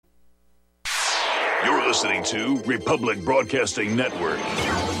listening to Republic Broadcasting Network.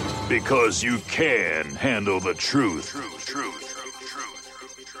 Because you can handle the truth.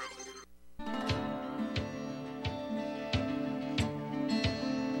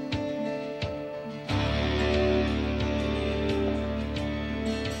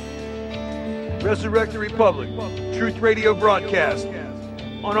 Resurrect the Republic, Truth Radio broadcast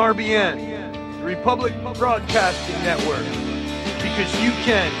on RBN, the Republic Broadcasting Network, because you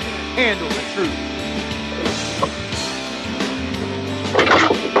can handle the truth.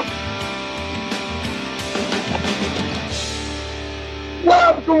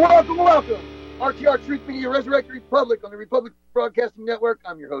 Welcome. RTR Truth Media, Resurrect the Republic on the Republic Broadcasting Network.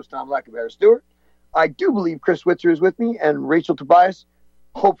 I'm your host, Tom Lackabear Stewart. I do believe Chris Switzer is with me and Rachel Tobias,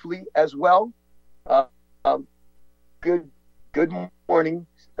 hopefully as well. Good morning.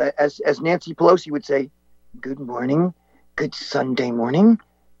 As Nancy Pelosi would say, good morning. Good Sunday morning.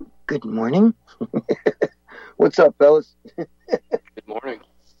 Good morning. What's up, fellas? Good morning.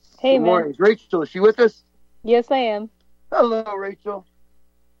 Hey, good morning. Rachel, is she with us? Yes, I am. Hello, Rachel.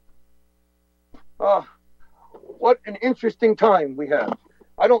 Oh, what an interesting time we have.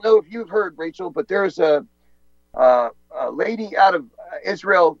 I don't know if you've heard, Rachel, but there's a lady out of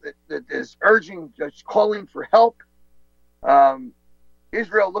Israel that is calling for help.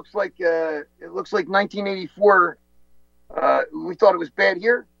 Israel looks like 1984. We thought it was bad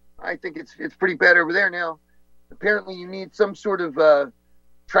here. I think it's pretty bad over there now. Apparently, you need some sort of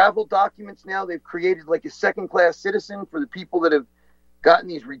travel documents now. They've created like a second-class citizen for the people that have gotten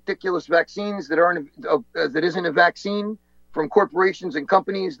these ridiculous vaccines that isn't a vaccine from corporations and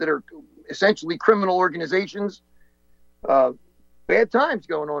companies that are essentially criminal organizations. Bad times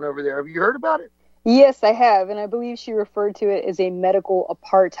going on over there. Have you heard about it? Yes, I have, and I believe she referred to it as a medical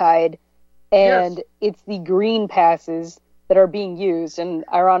apartheid, and yes. It's the green passes that are being used, and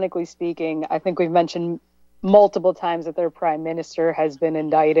ironically speaking, I think we've mentioned multiple times that their prime minister has been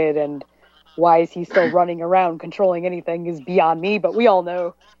indicted, and why is he still running around controlling anything is beyond me, but we all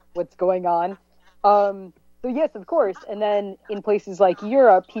know what's going on. So yes, of course, and then in places like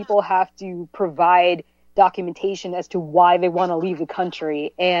Europe, people have to provide documentation as to why they want to leave the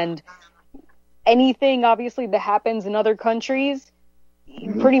country, and anything obviously that happens in other countries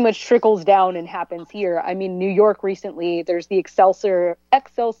pretty much trickles down and happens here. I mean, New York recently, there's the Excelsior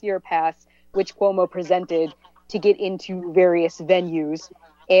Pass, which Cuomo presented to get into various venues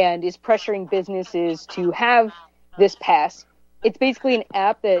and is pressuring businesses to have this pass. It's basically an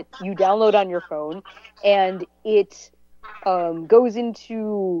app that you download on your phone, and it goes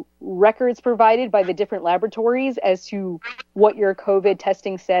into records provided by the different laboratories as to what your COVID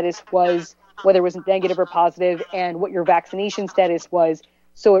testing status was, whether it was negative or positive, and what your vaccination status was.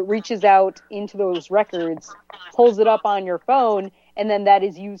 So it reaches out into those records, pulls it up on your phone, and then that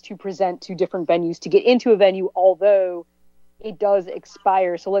is used to present to different venues to get into a venue, although it does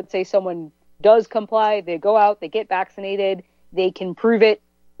expire. So let's say someone does comply, they go out, they get vaccinated, they can prove it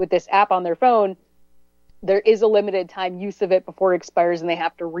with this app on their phone. There is a limited time use of it before it expires, and they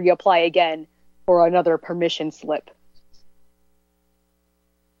have to reapply again for another permission slip.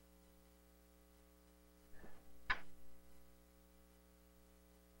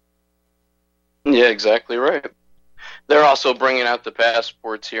 Yeah, exactly right. They're also bringing out the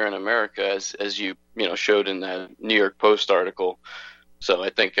passports here in America, as you showed in that New York Post article. So I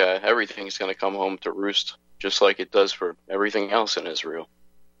think everything's going to come home to roost, just like it does for everything else in Israel.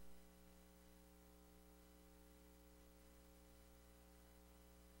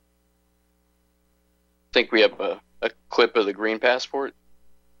 I think we have a clip of the green passport.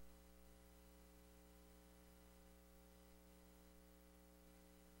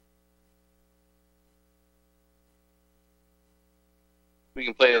 We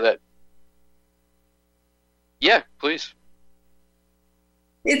can play that. Yeah, please.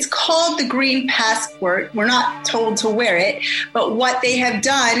 It's called the Green Passport. We're not told to wear it, but what they have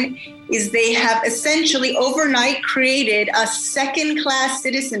done is they have essentially overnight created a second-class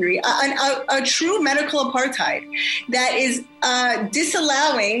citizenry, a true medical apartheid that is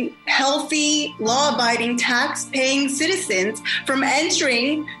disallowing healthy, law-abiding, tax-paying citizens from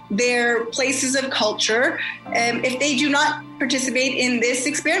entering their places of culture if they do not participate in this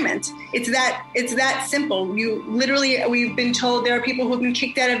experiment. It's that simple. We've been told there are people who have been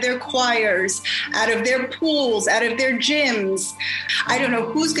kicked out of their choirs, out of their pools, out of their gyms. I don't know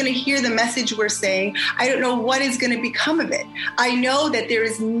who's going to hear the message we're saying. I don't know what is going to become of it. I know that there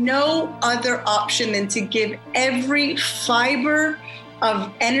is no other option than to give every fiber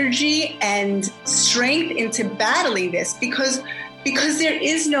of energy and strength into battling this because there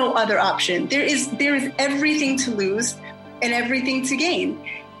is no other option. There is everything to lose and everything to gain.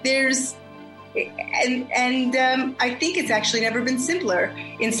 There's And I think it's actually never been simpler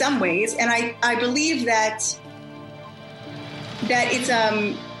in some ways. And I believe that it's,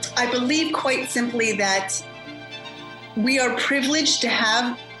 I believe quite simply that we are privileged to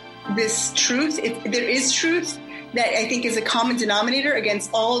have this truth. There is truth that I think is a common denominator against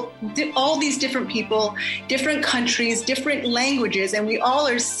all these different people, different countries, different languages, and we all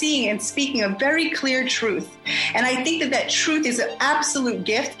are seeing and speaking a very clear truth. And I think that truth is an absolute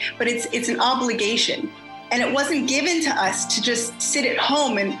gift, but it's an obligation. And it wasn't given to us to just sit at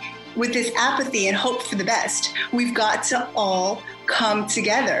home and with this apathy and hope for the best. We've got to all come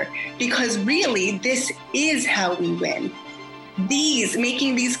together, because really this is how we win.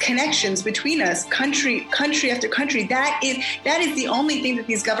 Making these connections between us, country after country, that is the only thing that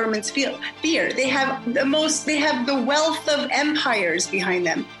these governments fear. They have the wealth of empires behind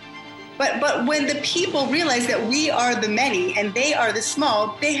them. But when the people realize that we are the many and they are the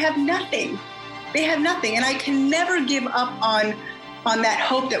small, they have nothing. They have nothing. And I can never give up on that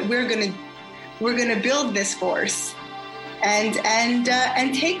hope that we're gonna build this force and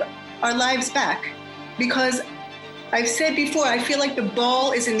take our lives back, because I've said before, I feel like the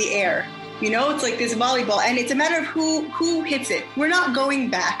ball is in the air. It's like this volleyball, and it's a matter of who hits it. We're not going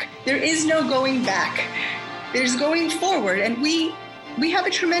back. There is no going back. There's going forward, and we have a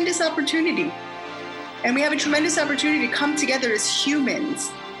tremendous opportunity. And we have a tremendous opportunity to come together as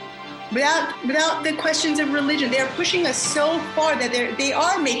humans without the questions of religion. They're pushing us so far that they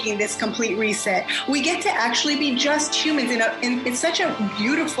are making this complete reset. We get to actually be just humans in such a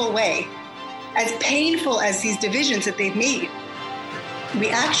beautiful way. As painful as these divisions that they've made, we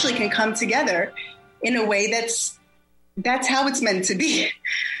actually can come together in a way that's how it's meant to be.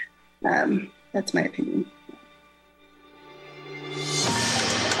 That's my opinion.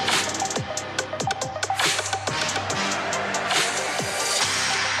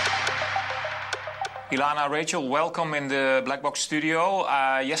 Ilana, Rachel, welcome in the Black Box studio.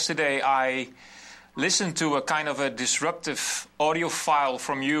 Yesterday I listened to a kind of a disruptive audio file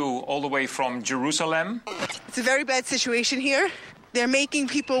from you all the way from Jerusalem. It's a very bad situation here. They're making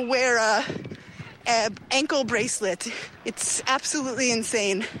people wear a ankle bracelet. It's absolutely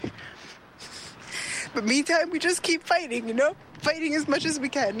insane. But meantime, we just keep fighting, fighting as much as we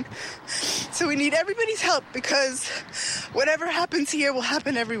can. So we need everybody's help, because whatever happens here will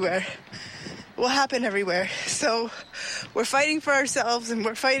happen everywhere. So we're fighting for ourselves and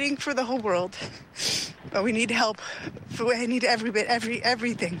we're fighting for the whole world. But we need help. I need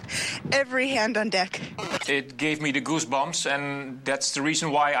everything, every hand on deck. It gave me the goosebumps, and that's the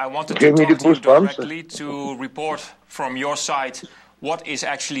reason why I wanted to talk to you directly to report from your side what is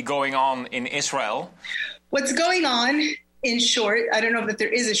actually going on in Israel. What's going on, in short, I don't know that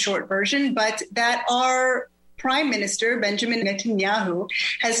there is a short version, but that our Prime Minister Benjamin Netanyahu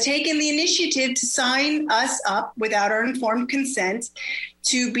has taken the initiative to sign us up without our informed consent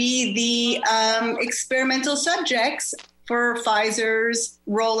to be the experimental subjects for Pfizer's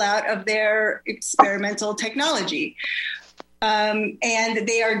rollout of their experimental technology. And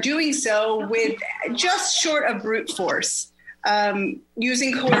they are doing so with just short of brute force.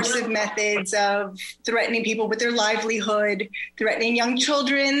 Using coercive methods of threatening people with their livelihood, threatening young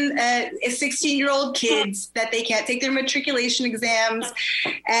children, 16-year-old kids, that they can't take their matriculation exams.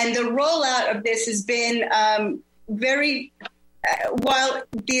 And the rollout of this has been while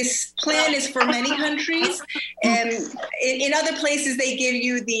this plan is for many countries, in other places they give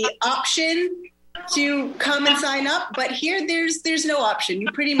you the option to come and sign up, but here there's no option. You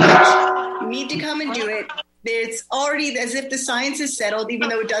pretty much need to come and do it. It's already as if the science is settled, even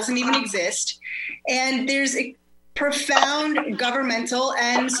though it doesn't even exist. And there's a profound governmental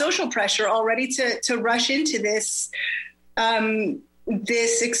and social pressure already to rush into this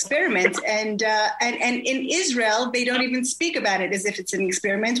this experiment. And in Israel, they don't even speak about it as if it's an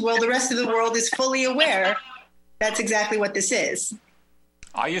experiment. Well, the rest of the world is fully aware that's exactly what this is.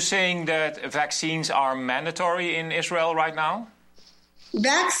 Are you saying that vaccines are mandatory in Israel right now?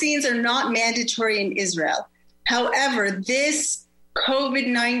 Vaccines are not mandatory in Israel. However, this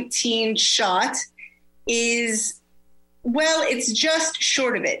COVID-19 shot is, well, it's just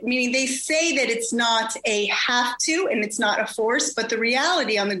short of it. Meaning they say that it's not a have to and it's not a force, but the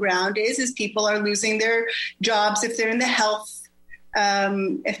reality on the ground is people are losing their jobs if they're in the health,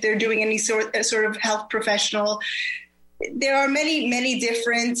 if they're doing any sort of health professional. There are many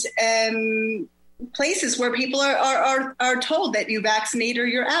different places where people are told that you vaccinate or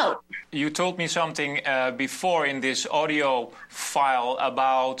you're out. You told me something before in this audio file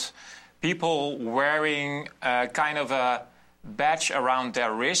about people wearing kind of a badge around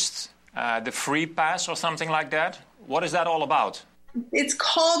their wrist, the free pass or something like that. What is that all about? It's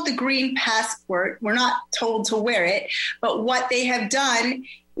called the Green Passport. We're not told to wear it, but what they have done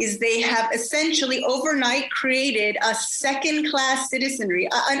is they have essentially overnight created a second-class citizenry,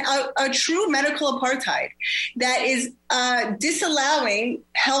 a true medical apartheid that is disallowing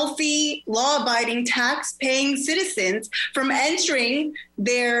healthy, law-abiding, tax-paying citizens from entering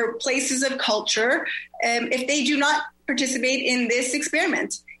their places of culture if they do not participate in this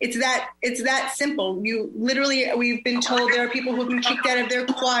experiment. It's that simple. We've been told there are people who've been kicked out of their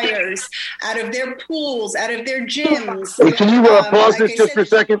choirs, out of their pools, out of their gyms. Hey, can you pause this just for a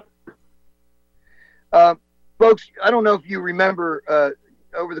second? Folks, I don't know if you remember,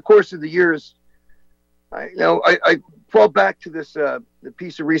 over the course of the years, I fall back to this the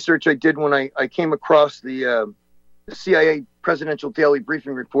piece of research I did when I came across the CIA presidential daily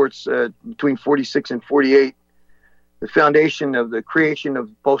briefing reports between 46 and 48. The foundation of the creation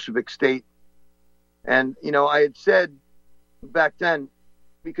of Bolshevik state. And, I had said back then,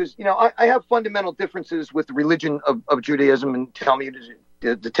 because, I have fundamental differences with the religion of Judaism and Talmud,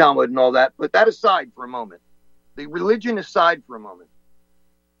 the Talmud and all that. But that aside for a moment, the religion aside for a moment,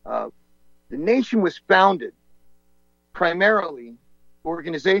 the nation was founded primarily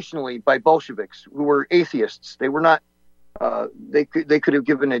organizationally by Bolsheviks who were atheists. They were not, they could have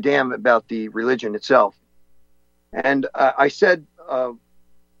given a damn about the religion itself. And I said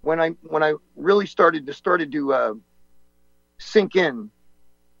when I really started to sink in,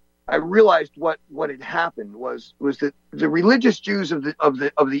 I realized what had happened was that the religious Jews of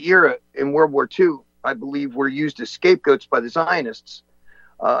the era in World War II, I believe, were used as scapegoats by the Zionists.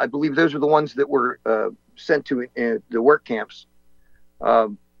 I believe those were the ones that were sent to the work camps,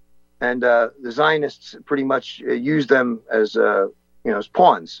 and the Zionists pretty much used them as as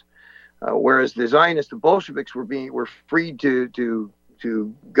pawns. Whereas the Zionists, the Bolsheviks, were freed to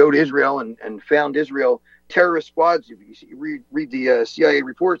go to Israel and found Israel terrorist squads. If you read the CIA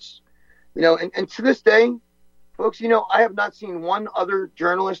reports, and to this day, folks, I have not seen one other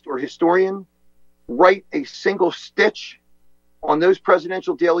journalist or historian write a single stitch on those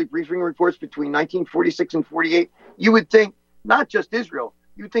presidential daily briefing reports between 1946 and 48. You would think not just Israel.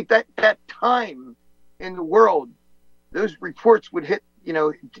 You would think that time in the world, those reports would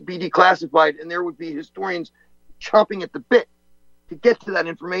be declassified, and there would be historians chomping at the bit to get to that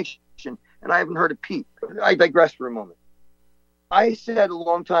information, and I haven't heard a peep. I digress for a moment. I said a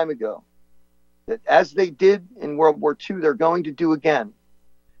long time ago that as they did in World War II, they're going to do again.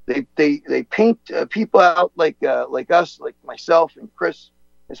 They paint people out like us, like myself and Chris,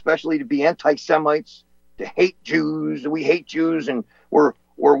 especially, to be anti-Semites, to hate Jews. We hate Jews, and we're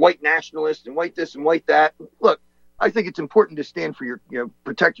white nationalists and white this and white that. Look, I think it's important to stand for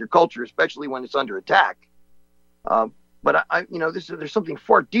protect your culture, especially when it's under attack. But there's something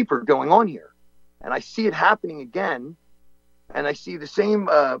far deeper going on here, and I see it happening again. And I see the same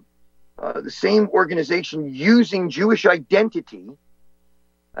organization using Jewish identity,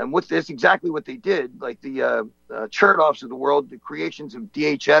 and with this, exactly what they did, like the Chertoffs of the world, the creations of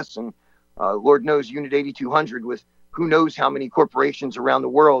DHS and Lord knows Unit 8200, with who knows how many corporations around the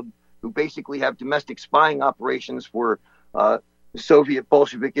world who basically have domestic spying operations for Soviet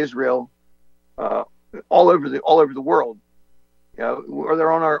Bolshevik Israel all over the world. Or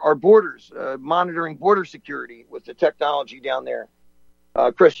they're on our borders, monitoring border security with the technology down there.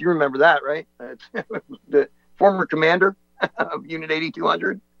 Chris, you remember that, right? The former commander of Unit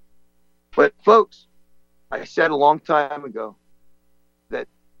 8200. But folks, I said a long time ago that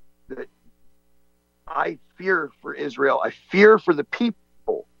I fear for Israel. I fear for the people.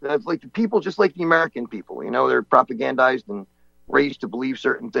 Like the people, just like the American people, they're propagandized and raised to believe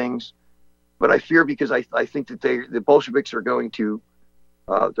certain things. But I fear because I think that the Bolsheviks are going to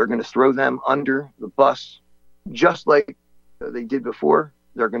throw them under the bus, just like they did before.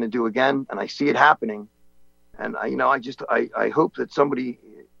 They're going to do again, and I see it happening. And I hope that somebody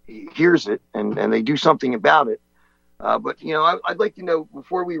hears it and they do something about it. But I'd like to know,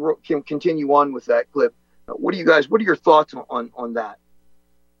 before we can continue on with that clip, what are your thoughts on that?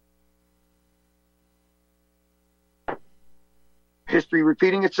 History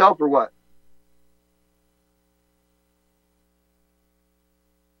repeating itself, or what?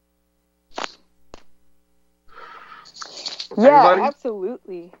 Yeah, Everybody?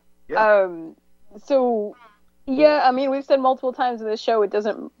 Absolutely. Yeah. We've said multiple times in this show, it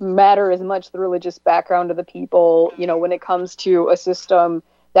doesn't matter as much the religious background of the people. When it comes to a system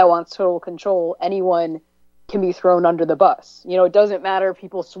that wants total control, anyone can be thrown under the bus. It doesn't matter if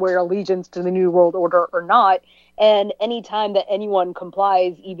people swear allegiance to the New World Order or not. And anytime that anyone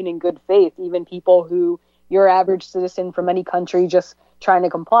complies, even in good faith, even people who your average citizen from any country just trying to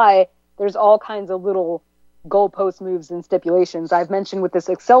comply, there's all kinds of little goalpost moves and stipulations. I've mentioned with this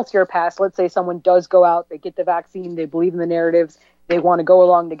Excelsior pass, let's say someone does go out, they get the vaccine, they believe in the narratives, they want to go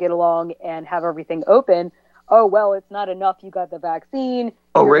along to get along and have everything open. Oh, well, it's not enough. You got the vaccine.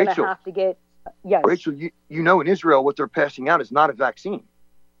 Oh, You're going Rachel. to have to get... Yes. Rachel, you know in Israel what they're passing out is not a vaccine.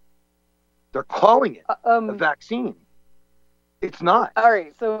 They're calling it a vaccine. It's not. All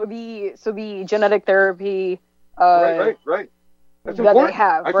right. So the genetic therapy right. That's that important. they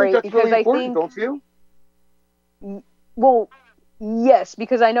have, I right? think that's Because really I important, think, don't you? well, yes,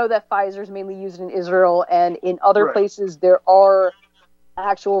 because I know that Pfizer's mainly used in Israel, and in other Right. places there are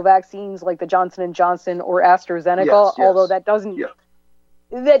actual vaccines like the Johnson & Johnson or AstraZeneca, Yes. although that doesn't Yeah.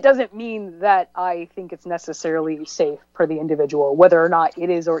 that doesn't mean that I think it's necessarily safe for the individual, whether or not it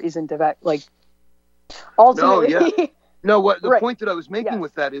is or isn't ultimately. No, yeah. No, what the Right. point that I was making Yes.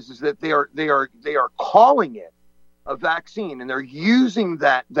 with that is that they are calling it a vaccine, and they're using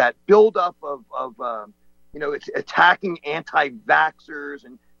that buildup of it's attacking anti-vaxxers,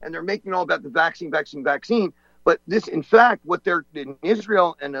 and they're making all about the vaccine. But this, in fact, what they're in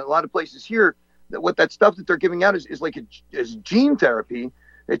Israel and a lot of places here, that stuff that they're giving out is like is gene therapy.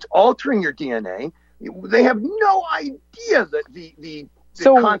 It's altering your DNA. They have no idea that the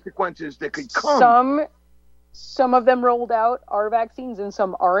consequences that could come. Some of them rolled out are vaccines and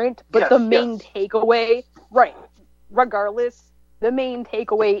some aren't. But Yes, the main takeaway, right, regardless, the main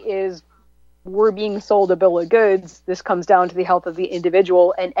takeaway is we're being sold a bill of goods. This comes down to the health of the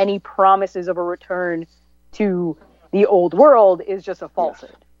individual, and any promises of a return to the old world is just a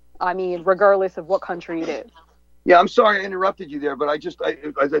falsehood. Yes. I mean, regardless of what country it is. Yeah, I'm sorry I interrupted you there, but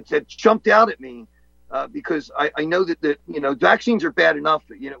it jumped out at me because I know that vaccines are bad enough,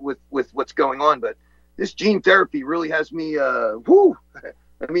 with what's going on, but this gene therapy really has me, I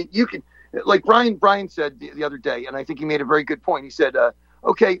mean, you can, like Brian said the other day, and I think he made a very good point. He said,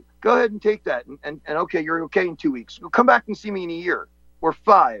 okay, go ahead and take that. And okay, you're okay in 2 weeks. Come back and see me in a year or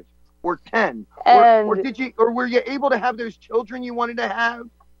 5 or 10. Or were you able to have those children you wanted to have?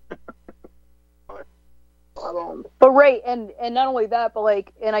 But right, and not only that, but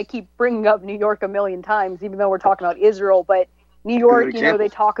and I keep bringing up New York a million times, even though we're talking about Israel, but New York, they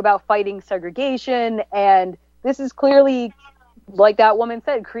talk about fighting segregation, and this is clearly, like that woman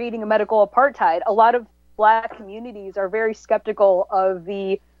said, creating a medical apartheid. A lot of Black communities are very skeptical of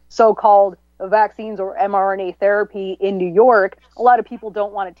the so-called vaccines or mRNA therapy in New York. A lot of people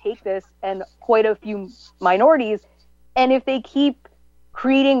don't want to take this, and quite a few minorities. And if they keep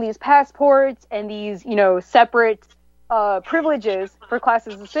creating these passports and these, separate privileges for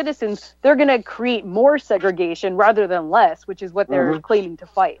classes of citizens, they're going to create more segregation rather than less, which is what they're claiming to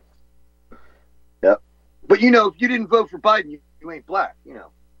fight. Yep. But, if you didn't vote for Biden, you ain't Black,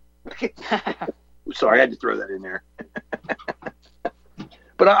 Sorry, I had to throw that in there.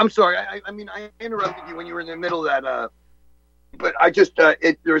 But I'm sorry. I mean, I interrupted you when you were in the middle of that. But I just,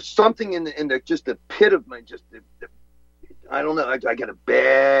 there's something in the pit of my, I don't know. I get a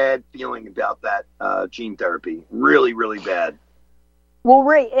bad feeling about that gene therapy. Really, really bad. Well,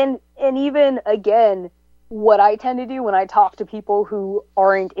 right. And even, again, what I tend to do when I talk to people who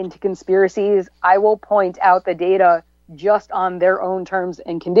aren't into conspiracies, I will point out the data just on their own terms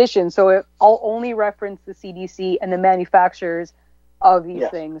and conditions. So I'll only reference the CDC and the manufacturers of these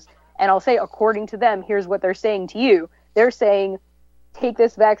things. And I'll say, according to them, here's what they're saying to you. They're saying, take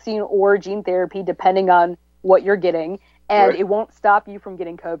this vaccine or gene therapy, depending on what you're getting. And it won't stop you from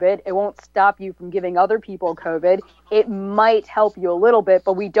getting COVID. It won't stop you from giving other people COVID. It might help you a little bit,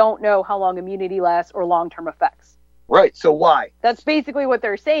 but we don't know how long immunity lasts or long-term effects. Right. So why? That's basically what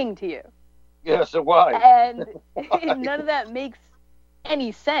they're saying to you. Yeah, so why? And none of that makes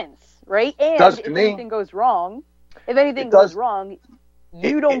any sense, right? And if anything goes wrong,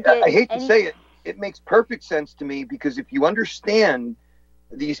 you don't get... I hate to say it. It makes perfect sense to me, because if you understand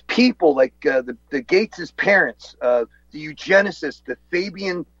these people like the Gates' parents, the eugenicists, the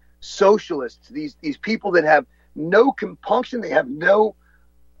Fabian socialists, these people that have no compunction, they have no...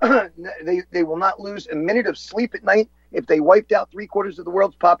 they will not lose a minute of sleep at night. If they wiped out 3/4 of the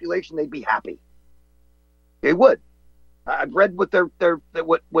world's population, they'd be happy. They would. I've read what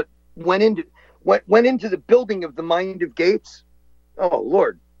what went into the building of the mind of Gates. Oh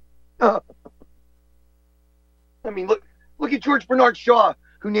Lord! I mean, look at George Bernard Shaw,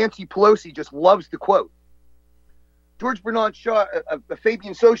 who Nancy Pelosi just loves to quote. George Bernard Shaw, a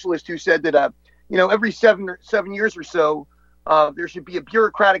Fabian socialist, who said that every 7 years or so, there should be a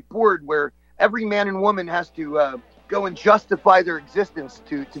bureaucratic board where every man and woman has to go and justify their existence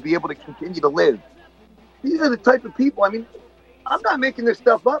to be able to continue to live. These are the type of people. I mean, I'm not making this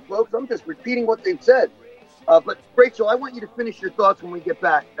stuff up, folks. I'm just repeating what they've said. But Rachel, I want you to finish your thoughts when we get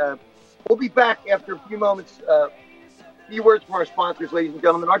back. We'll be back after a few moments. A few words from our sponsors, ladies and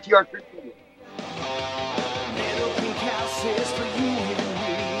gentlemen. RTR Truth Media.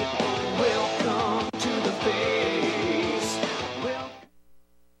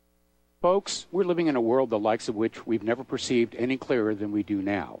 Folks, we're living in a world the likes of which we've never perceived any clearer than we do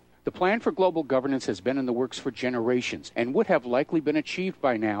now. The plan for global governance has been in the works for generations and would have likely been achieved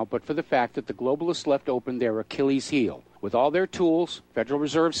by now but for the fact that the globalists left open their Achilles heel. With all their tools, Federal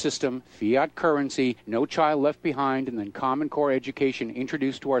Reserve System, fiat currency, no child left behind, and then Common Core education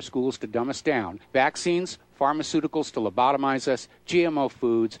introduced to our schools to dumb us down, vaccines, pharmaceuticals to lobotomize us, GMO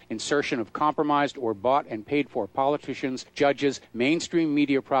foods, insertion of compromised or bought and paid for politicians, judges, mainstream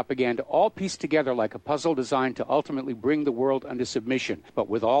media propaganda, all pieced together like a puzzle designed to ultimately bring the world under submission. But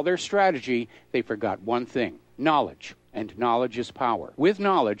with all their strategy, they forgot one thing: knowledge. And knowledge is power. With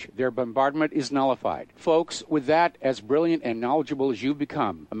knowledge, their bombardment is nullified. Folks, with that, as brilliant and knowledgeable as you've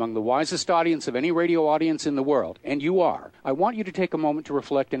become, among the wisest audience of any radio audience in the world, and you are, I want you to take a moment to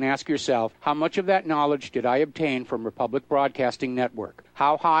reflect and ask yourself, how much of that knowledge did I obtain from Republic Broadcasting Network?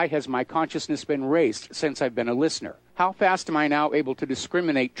 How high has my consciousness been raised since I've been a listener? How fast am I now able to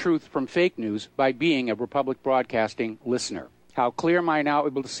discriminate truth from fake news by being a Republic Broadcasting listener? How clear am I now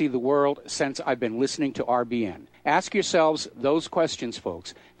able to see the world since I've been listening to RBN? Ask yourselves those questions,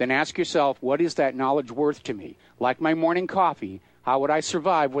 folks. Then ask yourself, what is that knowledge worth to me? Like my morning coffee, how would I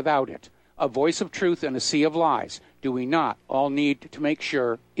survive without it? A voice of truth in a sea of lies. Do we not all need to make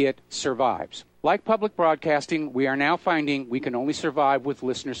sure it survives? Like public broadcasting, we are now finding we can only survive with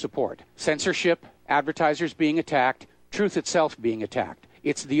listener support. Censorship, advertisers being attacked, truth itself being attacked.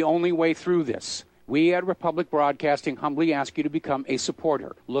 It's the only way through this. We at Republic Broadcasting humbly ask you to become a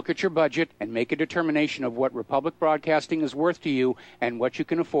supporter. Look at your budget and make a determination of what Republic Broadcasting is worth to you and what you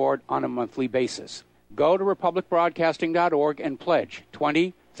can afford on a monthly basis. Go to republicbroadcasting.org and pledge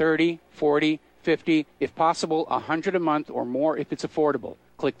 $20, $30, $40, $50, if possible, $100 a month or more if it's affordable.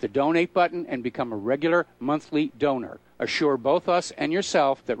 Click the donate button and become a regular monthly donor. Assure both us and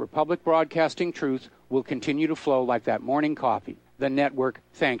yourself that Republic Broadcasting truth will continue to flow like that morning coffee. The network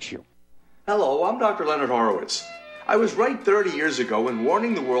thanks you. Hello, I'm Dr. Leonard Horowitz. I was right 30 years ago in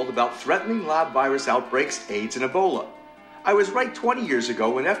warning the world about threatening lab virus outbreaks, AIDS, and Ebola. I was right 20 years ago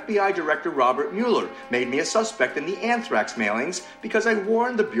when FBI Director Robert Mueller made me a suspect in the anthrax mailings because I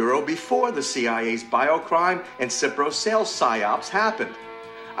warned the Bureau before the CIA's biocrime and Cipro sales psyops happened.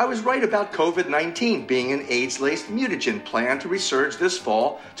 I was right about COVID-19 being an AIDS-laced mutagen plan to resurge this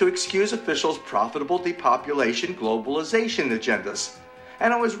fall to excuse officials' profitable depopulation globalization agendas.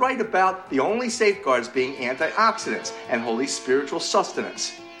 And I was right about the only safeguards being antioxidants and holy spiritual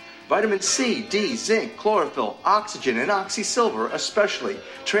sustenance. Vitamin C, D, zinc, chlorophyll, oxygen, and oxysilver especially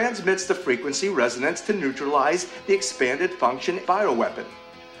transmits the frequency resonance to neutralize the expanded function bioweapon.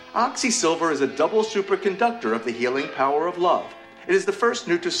 Oxysilver is a double superconductor of the healing power of love. It is the first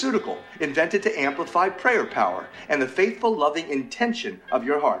nutraceutical invented to amplify prayer power and the faithful, loving intention of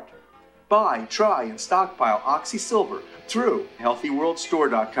your heart. Buy, try, and stockpile Oxysilver through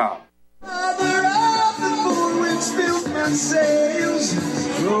HealthyWorldStore.com. Father of the moon, wind fills my sails,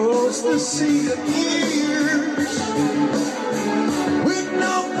 flows the sea of years, with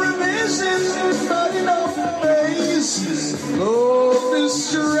no provision, but in open places, over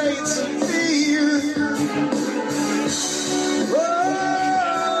straits of fear.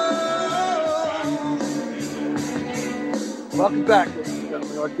 Welcome back, ladies and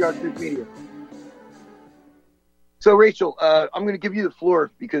gentlemen, RTR Truth Media. So, Rachel, I'm going to give you the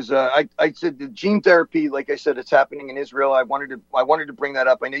floor because I said the gene therapy, like I said, it's happening in Israel. I wanted to bring that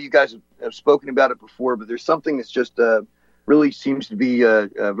up. I know you guys have spoken about it before, but there's something that's just really seems to be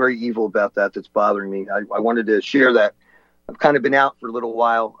very evil about that that's bothering me. I wanted to share that. I've kind of been out for a little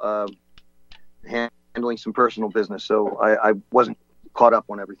while handling some personal business, so I wasn't caught up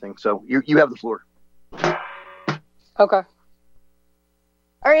on everything. So you have the floor. Okay.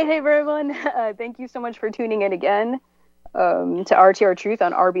 All right, hey everyone. Thank you so much for tuning in again to RTR Truth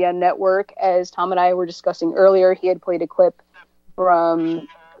on RBN Network. As Tom and I were discussing earlier, he had played a clip from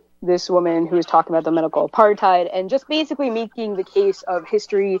this woman who was talking about the medical apartheid and just basically making the case of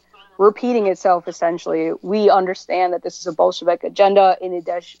history repeating itself, essentially. We understand that this is a Bolshevik agenda in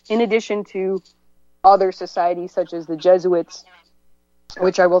addition to other societies such as the Jesuits,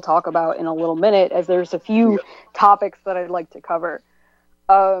 which I will talk about in a little minute, as there's a few topics that I'd like to cover.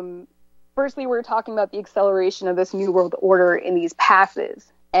 Firstly, we're talking about the acceleration of this New World Order in these passes.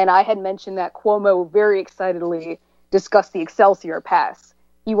 And I had mentioned that Cuomo very excitedly discussed the Excelsior Pass.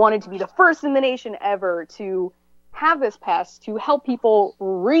 He wanted to be the first in the nation ever to have this pass to help people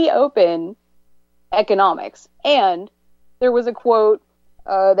reopen economics. And there was a quote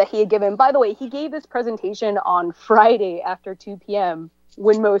that he had given. By the way, he gave this presentation on Friday after 2 p.m.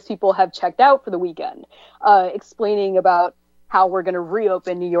 when most people have checked out for the weekend, explaining about how we're going to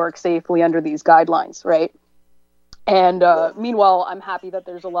reopen New York safely under these guidelines, right? And meanwhile, I'm happy that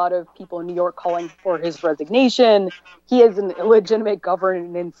there's a lot of people in New York calling for his resignation. He is an illegitimate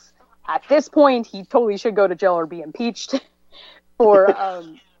governance. At this point, he totally should go to jail or be impeached for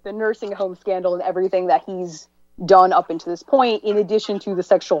the nursing home scandal and everything that he's done up until this point, in addition to the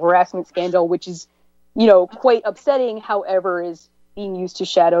sexual harassment scandal, which is, quite upsetting, however, is being used to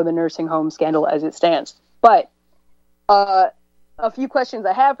shadow the nursing home scandal as it stands. But a few questions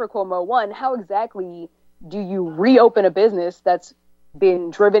I have for Cuomo. One, how exactly do you reopen a business that's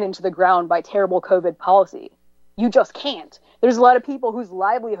been driven into the ground by terrible COVID policy? You just can't. There's a lot of people whose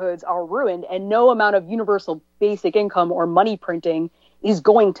livelihoods are ruined, and no amount of universal basic income or money printing is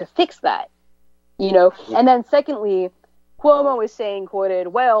going to fix that. And then secondly, Cuomo is saying, quoted,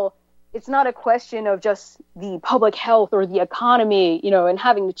 well, it's not a question of just the public health or the economy, and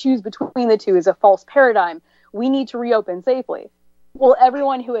having to choose between the two is a false paradigm. We need to reopen safely. Well,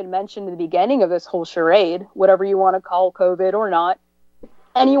 everyone who had mentioned at the beginning of this whole charade, whatever you want to call COVID or not,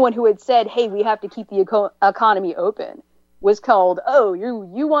 anyone who had said, hey, we have to keep the economy open, was called, oh,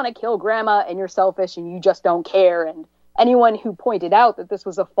 you want to kill grandma and you're selfish and you just don't care. And anyone who pointed out that this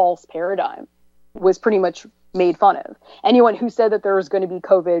was a false paradigm was pretty much made fun of. Anyone who said that there was going to be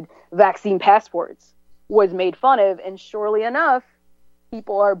COVID vaccine passports was made fun of. And surely enough,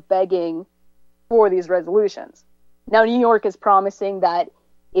 people are begging for these resolutions. Now, New York is promising that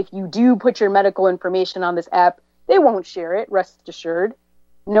if you do put your medical information on this app, they won't share it, rest assured.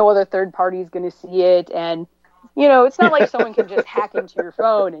 No other third party is going to see it. And, it's not like someone can just hack into your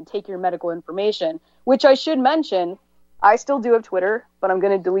phone and take your medical information, which I should mention, I still do have Twitter, but I'm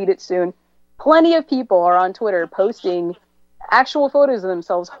going to delete it soon. Plenty of people are on Twitter posting actual photos of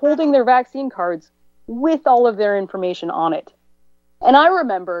themselves holding their vaccine cards with all of their information on it. And I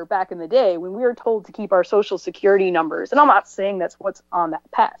remember back in the day when we were told to keep our social security numbers, and I'm not saying that's what's on that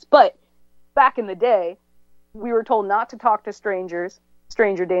pass, but back in the day, we were told not to talk to strangers,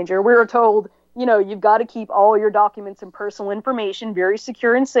 stranger danger. We were told, you've got to keep all your documents and personal information very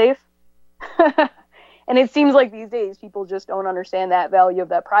secure and safe. And it seems like these days people just don't understand that value of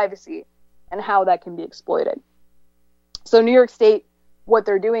that privacy and how that can be exploited. So New York State, what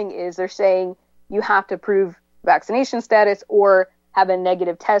they're doing is they're saying you have to prove vaccination status or have a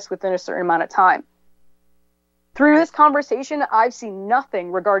negative test within a certain amount of time. Through this conversation, I've seen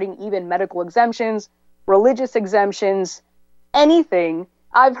nothing regarding even medical exemptions, religious exemptions, anything.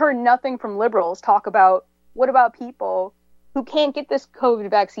 I've heard nothing from liberals talk about what about people who can't get this COVID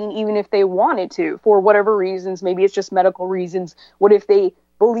vaccine even if they wanted to, for whatever reasons. Maybe it's just medical reasons. What if they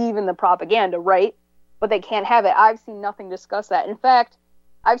believe in the propaganda, right? But they can't have it. I've seen nothing discuss that. In fact,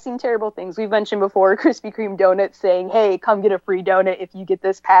 I've seen terrible things. We've mentioned before Krispy Kreme donuts saying, hey, come get a free donut if you get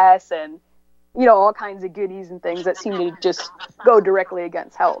this pass, and, all kinds of goodies and things that seem to just go directly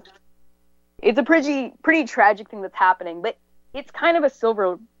against health. It's a pretty tragic thing that's happening, but it's kind of a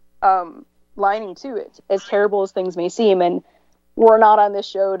silver lining to it, as terrible as things may seem. And we're not on this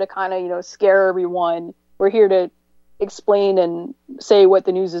show to kind of, scare everyone. We're here to explain and say what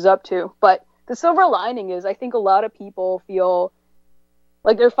the news is up to. But the silver lining is I think a lot of people feel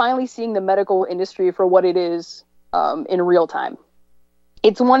like they're finally seeing the medical industry for what it is in real time.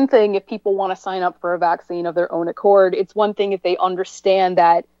 It's one thing if people want to sign up for a vaccine of their own accord. It's one thing if they understand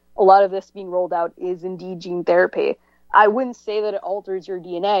that a lot of this being rolled out is indeed gene therapy. I wouldn't say that it alters your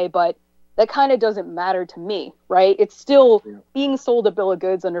DNA, but that kind of doesn't matter to me, right? It's still being sold a bill of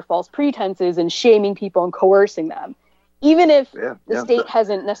goods under false pretenses and shaming people and coercing them. Even if the state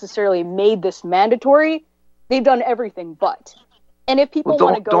hasn't necessarily made this mandatory, they've done everything but. And if people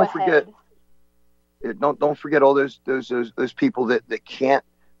want to go ahead... Don't forget all those people that can't,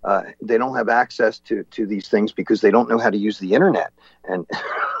 they don't have access to these things because they don't know how to use the internet. And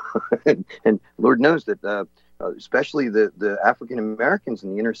and Lord knows that especially the African Americans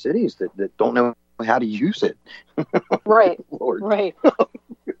in the inner cities that don't know how to use it. Right. Lord. Right.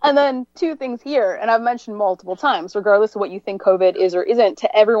 And then two things here, and I've mentioned multiple times, regardless of what you think COVID is or isn't,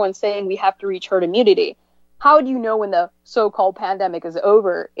 to everyone saying we have to reach herd immunity. How do you know when the so-called pandemic is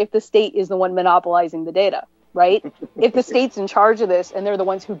over if the state is the one monopolizing the data, right? If the state's in charge of this and they're the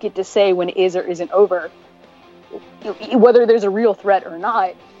ones who get to say when it is or isn't over, whether there's a real threat or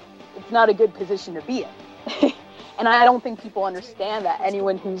not, it's not a good position to be in. And I don't think people understand that.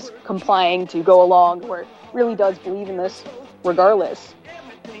 Anyone who's complying to go along or really does believe in this regardless,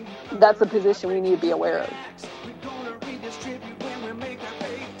 that's a position we need to be aware of.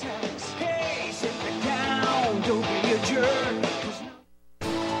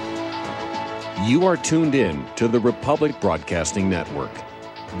 You are tuned in to the Republic Broadcasting Network.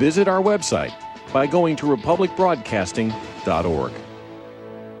 Visit our website by going to republicbroadcasting.org.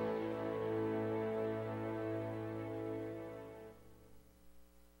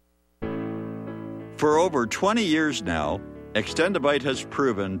 For over 20 years now, Extendivite has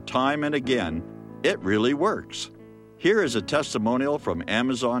proven time and again it really works. Here is a testimonial from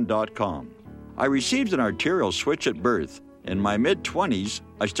Amazon.com. I received an arterial switch at birth. In my mid-20s,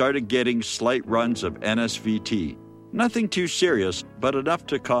 I started getting slight runs of NSVT. Nothing too serious, but enough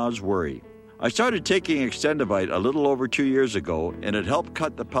to cause worry. I started taking Extendivite a little over 2 years ago, and it helped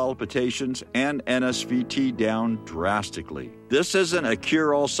cut the palpitations and NSVT down drastically. This isn't a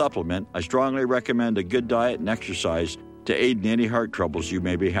cure-all supplement. I strongly recommend a good diet and exercise to aid in any heart troubles you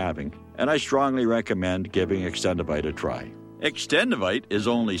may be having, and I strongly recommend giving Extendivite a try. Extendivite is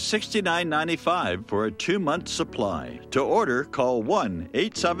only $69.95 for a 2-month supply. To order, call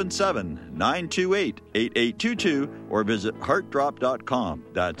 1-877-928-8822 or visit heartdrop.com.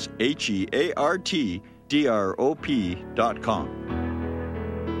 That's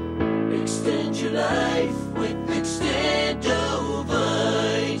HEARTDROP.com. Extend your life with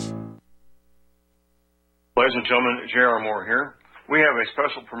Extendovite. Ladies and gentlemen, J.R. Moore here. We have a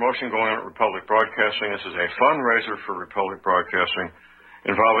special promotion going on at Republic Broadcasting. This is a fundraiser for Republic Broadcasting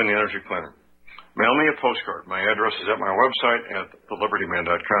involving the Energy Cleaner. Mail me a postcard. My address is at my website at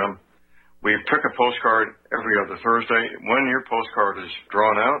thelibertyman.com. We pick a postcard every other Thursday. When your postcard is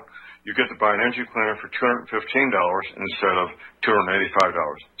drawn out, you get to buy an Energy Cleaner for $215 instead of $285,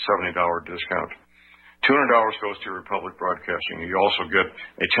 $70 discount. $200 goes to Republic Broadcasting. You also get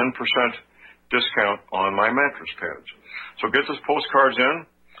a 10% discount on my mattress pads. So get those postcards in,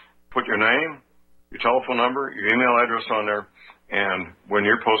 put your name, your telephone number, your email address on there, and when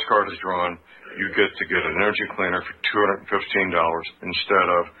your postcard is drawn, you get to get an Energy Cleaner for $215 instead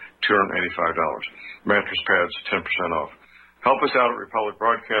of $285. Mattress pads, 10% off. Help us out at Republic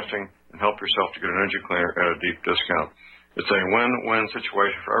Broadcasting and help yourself to get an Energy Cleaner at a deep discount. It's a win-win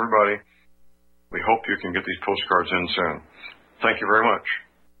situation for everybody. We hope you can get these postcards in soon. Thank you very much.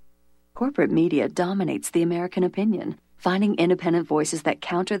 Corporate media dominates the American opinion. Finding independent voices that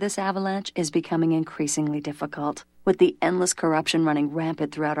counter this avalanche is becoming increasingly difficult. With the endless corruption running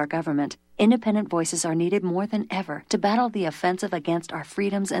rampant throughout our government, independent voices are needed more than ever to battle the offensive against our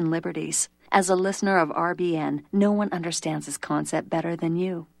freedoms and liberties. As a listener of RBN, no one understands this concept better than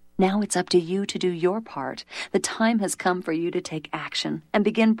you. Now it's up to you to do your part. The time has come for you to take action and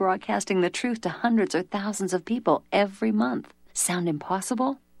begin broadcasting the truth to hundreds or thousands of people every month. Sound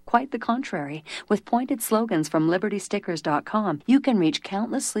impossible? Quite the contrary. With pointed slogans from LibertyStickers.com, you can reach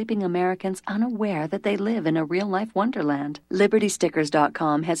countless sleeping Americans unaware that they live in a real-life wonderland.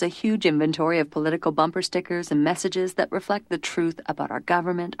 LibertyStickers.com has a huge inventory of political bumper stickers and messages that reflect the truth about our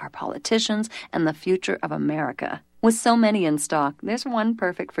government, our politicians, and the future of America. With so many in stock, there's one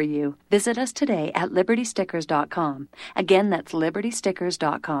perfect for you. Visit us today at LibertyStickers.com. Again, that's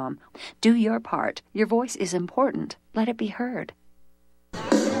LibertyStickers.com. Do your part. Your voice is important. Let it be heard.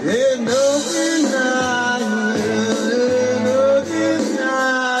 There's no denying, there's no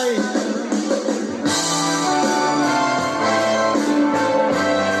denying.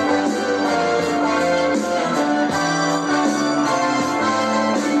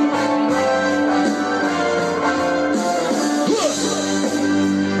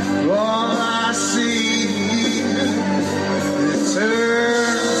 All I see, it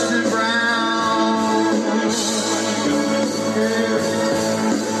turns to brown.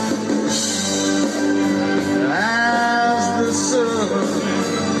 As the sun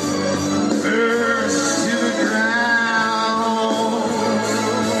burns to the ground,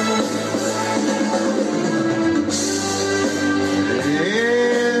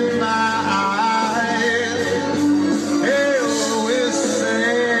 in my eyes, hell is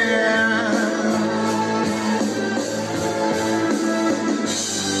sand.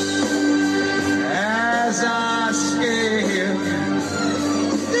 As I scale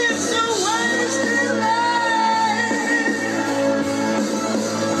this wasted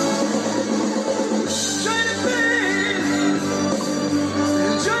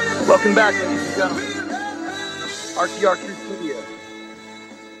Welcome back, ladies and gentlemen. RTR Truth Studio.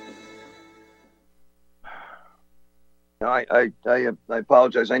 I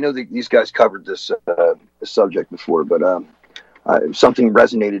apologize. I know that these guys covered this subject before, but something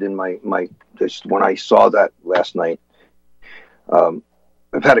resonated in my just when I saw that last night. I've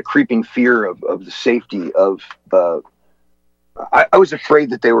had a creeping fear of the safety of. I was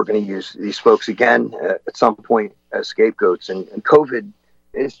afraid that they were going to use these folks again at some point as scapegoats, and COVID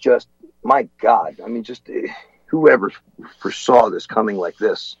is just, my God. I mean, just whoever foresaw this coming like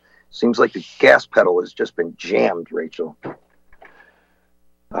this Seems like the gas pedal has just been jammed, Rachel.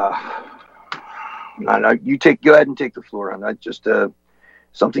 No, go ahead and take the floor on that. Just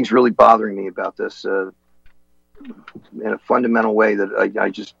something's really bothering me about this in a fundamental way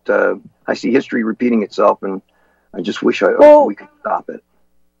that I see history repeating itself, and I just wish we could stop it.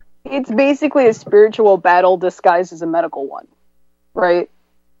 It's basically a spiritual battle disguised as a medical one, right?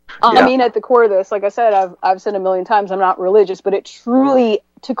 I mean, at the core of this, like I said, I've said a million times, I'm not religious, but it truly,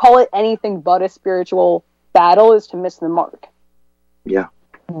 to call it anything but a spiritual battle is to miss the mark. Yeah.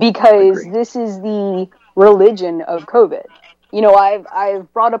 Because this is the religion of COVID. You know,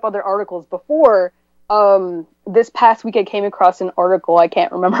 I've brought up other articles before. This past week I came across an article, I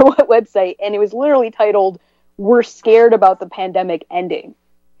can't remember what website, and it was literally titled, "We're Scared About the Pandemic Ending."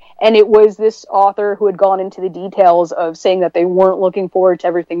 And it was this author who had gone into the details of saying that they weren't looking forward to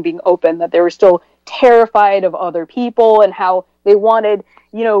everything being open, that they were still terrified of other people, and how they wanted,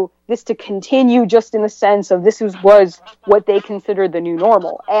 you know, this to continue just in the sense of this was what they considered the new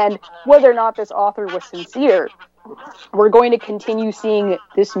normal. And whether or not this author was sincere, we're going to continue seeing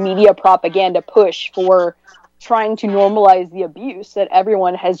this media propaganda push for trying to normalize the abuse that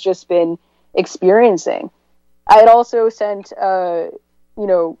everyone has just been experiencing. I had also sent,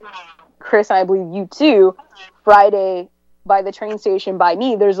 Chris, and I believe you too, Friday by the train station by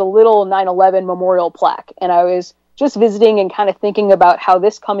me, there's a little 9/11 memorial plaque. And I was just visiting and kind of thinking about how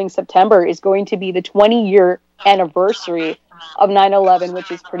this coming September is going to be the 20-year anniversary of 9/11,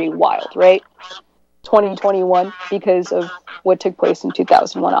 which is pretty wild, right? 2021, because of what took place in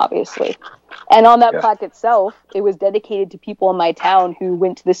 2001, obviously. And on that plaque itself, it was dedicated to people in my town who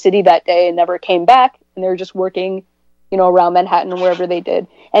went to the city that day and never came back, and they were just working, you know, around Manhattan or wherever they did.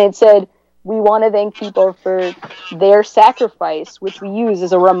 And it said, "We want to thank people for their sacrifice, which we use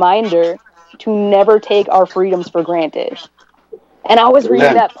as a reminder to never take our freedoms for granted." And I was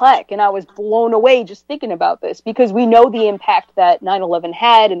reading that plaque, and I was blown away just thinking about this, because we know the impact that 9/11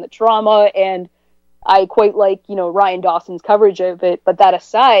 had and the trauma, and I quite like, you know, Ryan Dawson's coverage of it. But that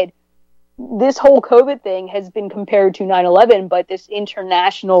aside, this whole COVID thing has been compared to 9/11, but this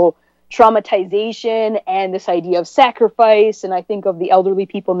international traumatization and this idea of sacrifice, and I think of the elderly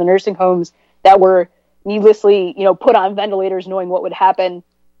people in the nursing homes that were needlessly, you know, put on ventilators knowing what would happen.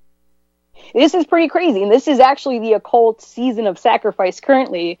 This is pretty crazy, and this is actually the occult season of sacrifice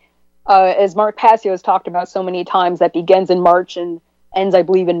currently, as Mark Passio has talked about so many times, that begins in March and ends, I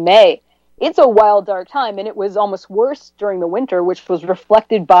believe, in May. It's a wild, dark time, and it was almost worse during the winter, which was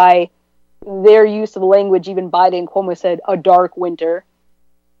reflected by their use of the language. Even Biden and Cuomo said, "a dark winter."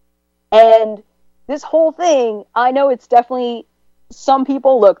 And this whole thing, I know it's definitely, some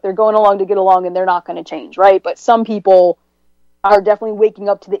people, look, they're going along to get along and they're not going to change, right? But some people are definitely waking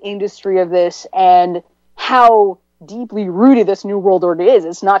up to the industry of this and how deeply rooted this New World Order is.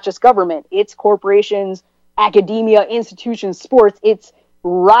 It's not just government. It's corporations, academia, institutions, sports. It's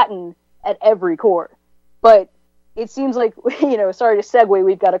rotten at every core. But it seems like, you know, sorry to segue,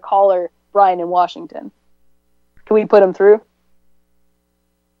 we've got a caller, Brian in Washington. Can we put him through?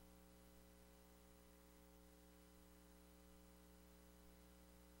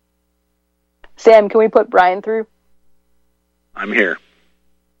 Sam, can we put Brian through? I'm here.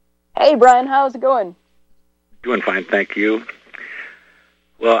 Hey, Brian, how's it going? Doing fine, thank you.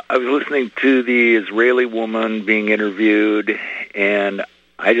 Well, I was listening to the Israeli woman being interviewed, and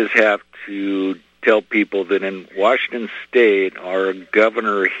I just have to tell people that in Washington State, our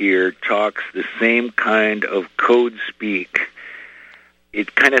governor here talks the same kind of code speak.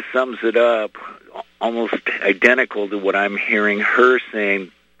 It kind of sums it up, almost identical to what I'm hearing her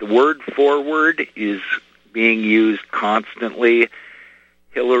saying. The word forward is being used constantly.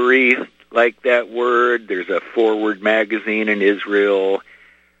 Hillary liked that word. There's a Forward magazine in Israel.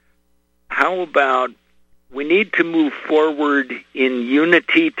 How about we need to move forward in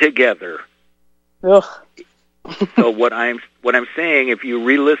unity together? Ugh. So what I'm saying, if you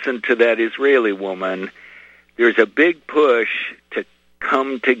re-listen to that Israeli woman, there's a big push to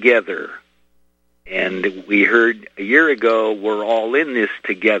come together. And we heard a year ago, we're all in this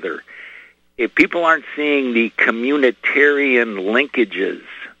together. If people aren't seeing the communitarian linkages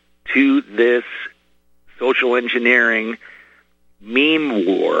to this social engineering meme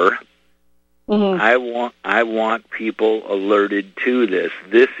war, I want people alerted to this.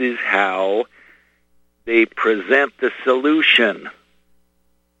 This is how they present the solution.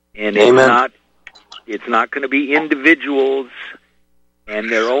 And it's not going to be individuals and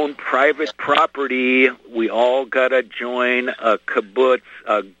their own private property. We all got to join a kibbutz,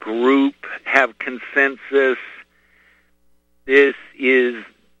 a group, have consensus. This is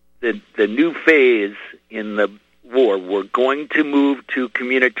the new phase in the war. We're going to move to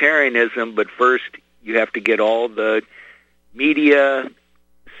communitarianism, but first you have to get all the media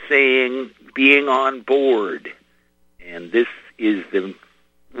being on board. And this is the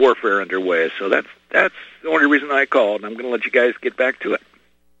warfare underway. So that's the only reason I called. I'm going to let you guys get back to it.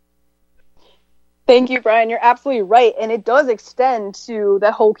 Thank you, Brian. You're absolutely right. And it does extend to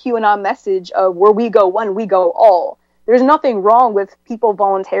the whole QAnon message of where we go one, we go all. There's nothing wrong with people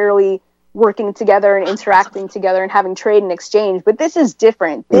voluntarily working together and interacting together and having trade and exchange. But this is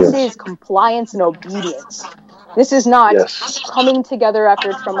different. This is compliance and obedience. This is not coming together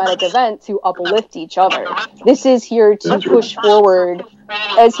after a traumatic event to uplift each other. This is here to push forward.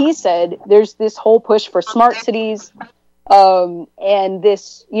 As he said, there's this whole push for smart cities, and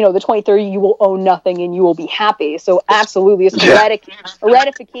this, the 2030, you will own nothing and you will be happy. So absolutely, it's eradication.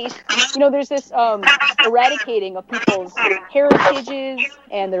 There's this eradicating of people's heritages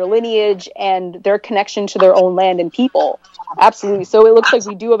and their lineage and their connection to their own land and people. Absolutely. So it looks like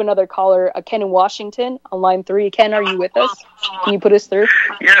we do have another caller, Ken in Washington, on line 3. Ken, are you with us? Can you put us through?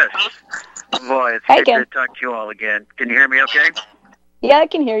 Yes. Boy, it's good to talk to you all again. Can you hear me okay? Yeah, I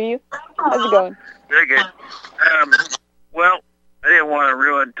can hear you. How's it going? Very good. Well, I didn't want to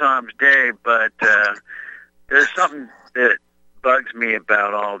ruin Tom's day, but there's something that bugs me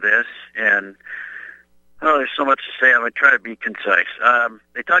about all this, and there's so much to say. I'm going to try to be concise.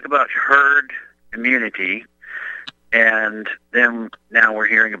 They talk about herd immunity, and then now we're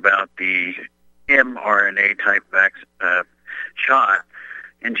hearing about the mRNA type shot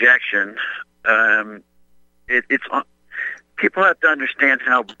injection. It's people have to understand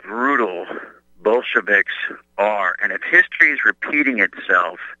how brutal Bolsheviks are, and if history is repeating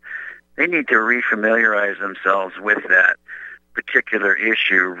itself, they need to refamiliarize themselves with that particular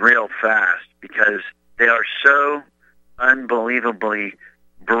issue real fast, because they are so unbelievably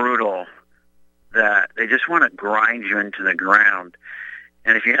brutal that they just want to grind you into the ground.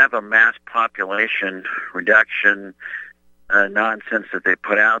 And if you have a mass population reduction nonsense that they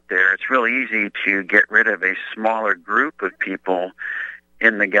put out there, it's real easy to get rid of a smaller group of people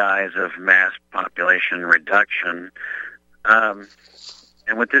in the guise of mass population reduction. And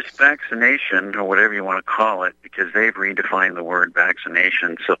with this vaccination, or whatever you want to call it, because they've redefined the word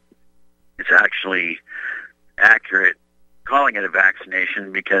vaccination, so it's actually accurate calling it a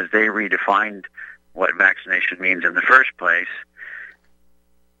vaccination because they redefined what vaccination means in the first place.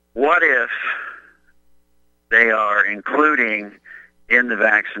 What if they are including in the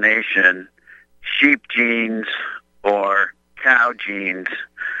vaccination sheep genes or cow genes,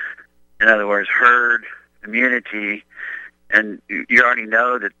 in other words, herd immunity? And you already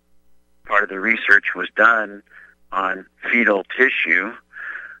know that part of the research was done on fetal tissue.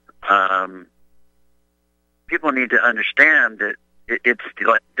 People need to understand that it's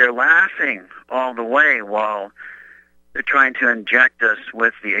like they're laughing all the way while they're trying to inject us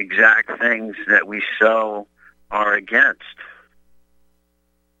with the exact things that we so are against.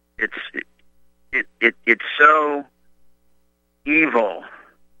 It's so evil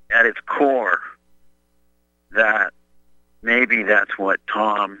at its core that maybe that's what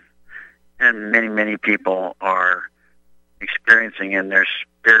Tom and many, many people are experiencing in their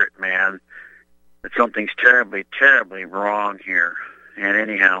spirit, man. That something's terribly, terribly wrong here. And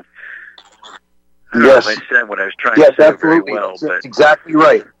anyhow, I don't know if I said what I was trying to say very well. That's exactly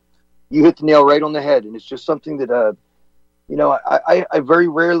right. You hit the nail right on the head. And it's just something that, I very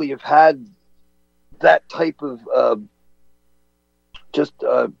rarely have had that type of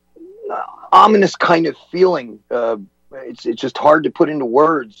ominous kind of feeling. It's just hard to put into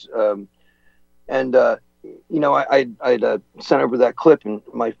words. I'd sent over that clip, and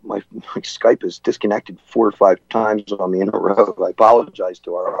my Skype is disconnected 4 or 5 times on me in a row. I apologize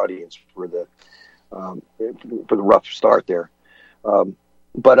to our audience for the rough start there.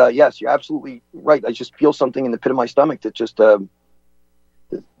 But yes, you're absolutely right. I just feel something in the pit of my stomach that just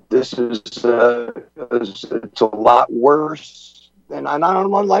this is it's a lot worse. And I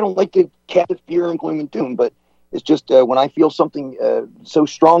don't like to cast fear and gloom and doom, but it's just when I feel something so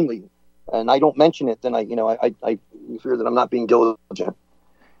strongly and I don't mention it, then I fear that I'm not being diligent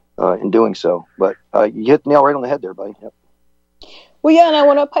in doing so. But you hit the nail right on the head there, buddy. Yep. Well, yeah, and I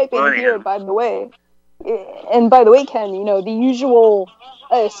want to pipe in here, by the way. And by the way, Ken, the usual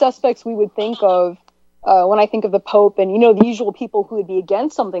suspects we would think of when I think of the Pope, and the usual people who would be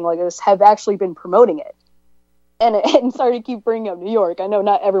against something like this have actually been promoting it. And sorry to keep bringing up New York. I know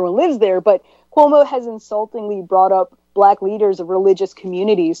not everyone lives there, but Cuomo has insultingly brought up Black leaders of religious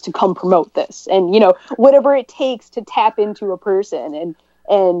communities to come promote this. And, whatever it takes to tap into a person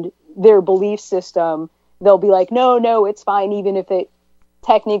and their belief system, they'll be like, no, it's fine, even if it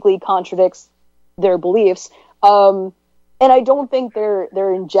technically contradicts their beliefs. And I don't think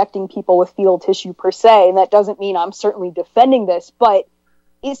they're injecting people with fetal tissue per se, and that doesn't mean I'm certainly defending this, but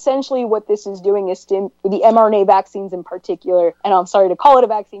essentially what this is doing is the mRNA vaccines in particular, and I'm sorry to call it a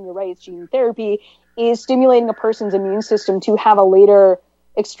vaccine, you're right, it's gene therapy, is stimulating a person's immune system to have a later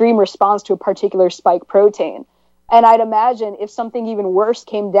extreme response to a particular spike protein. And I'd imagine if something even worse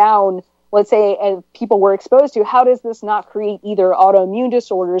came down, let's say, and people were exposed to, how does this not create either autoimmune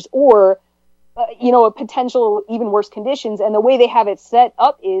disorders or a potential even worse conditions? And the way they have it set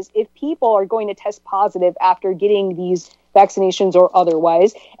up is if people are going to test positive after getting these vaccinations or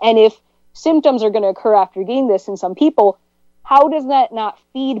otherwise, and if symptoms are going to occur after getting this in some people, how does that not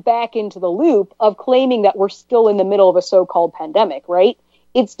feed back into the loop of claiming that we're still in the middle of a so-called pandemic, right?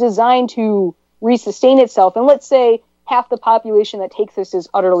 It's designed to resustain itself. And let's say half the population that takes this is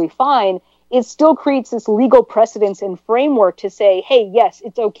utterly fine. It still creates this legal precedence and framework to say, hey, yes,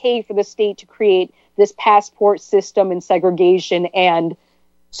 it's okay for the state to create this passport system and segregation. And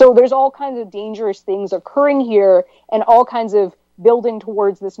so there's all kinds of dangerous things occurring here and all kinds of building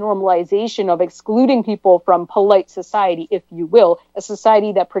towards this normalization of excluding people from polite society, if you will, a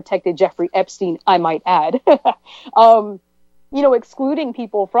society that protected Jeffrey Epstein, I might add. Excluding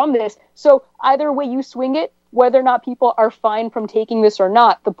people from this. So either way you swing it, whether or not people are fine from taking this or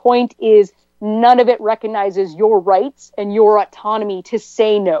not, the point is none of it recognizes your rights and your autonomy to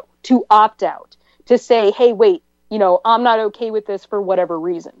say no, to opt out, to say, hey, wait, I'm not okay with this for whatever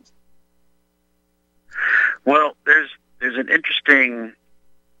reasons. Well, there's an interesting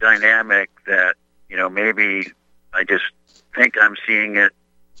dynamic that, maybe I just think I'm seeing it,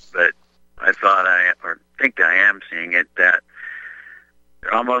 but I think I am seeing it, that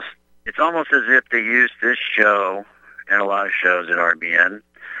it's almost as if they used this show and a lot of shows at RBN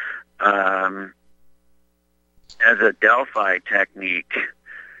as a Delphi technique.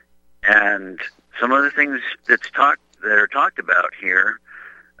 And some of the things that are talked about here,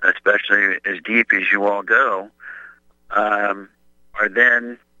 especially as deep as you all go, are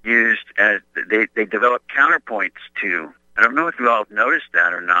then used as they develop counterpoints to. I don't know if you all have noticed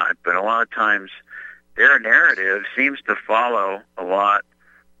that or not, but a lot of times their narrative seems to follow a lot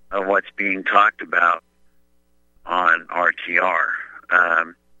of what's being talked about on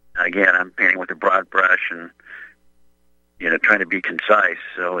RTR. Again, I'm painting with a broad brush and trying to be concise,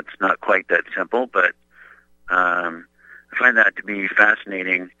 so it's not quite that simple, but I find that to be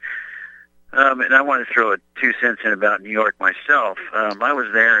fascinating. And I want to throw a 2 cents in about New York myself. I was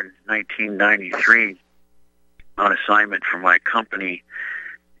there in 1993 on assignment for my company,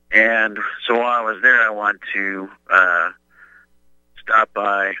 and so while I was there, I wanted to stop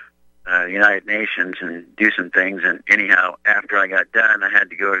by the United Nations and do some things. And anyhow, after I got done, I had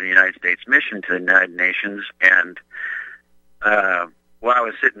to go to the United States mission to the United Nations. And while I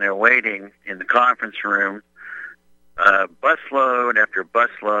was sitting there waiting in the conference room, busload after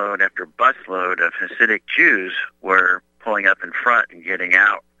busload after busload of Hasidic Jews were pulling up in front and getting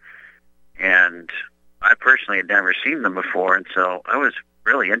out. And I personally had never seen them before, and so I was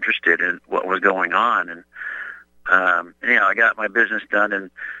really interested in what was going on. And anyhow, I got my business done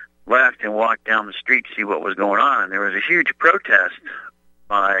and left and walked down the street to see what was going on. And there was a huge protest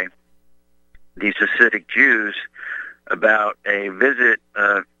by these Hasidic Jews about a visit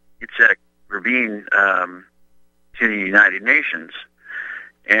of Yitzhak Rabin to the United Nations.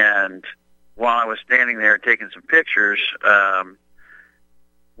 And while I was standing there taking some pictures,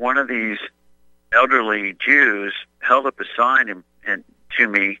 one of these elderly Jews held up a sign to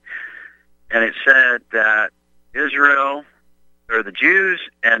me, and it said that Israel, or the Jews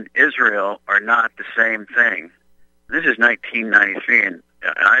and Israel, are not the same thing. This is 1993, and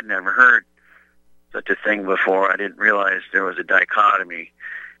I'd never heard such a thing before. I didn't realize there was a dichotomy,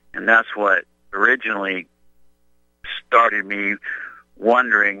 and that's what originally started me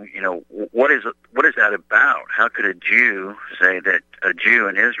wondering, what is that about? How could a Jew say that a Jew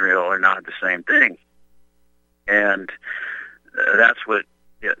and Israel are not the same thing? And that's what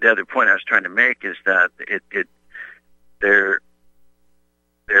the other point I was trying to make is that there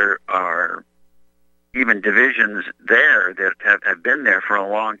are even divisions there that have been there for a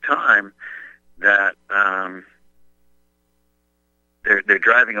long time that they're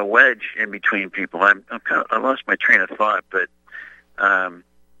driving a wedge in between people. I lost my train of thought, but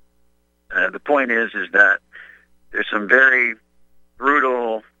the point is that there's some very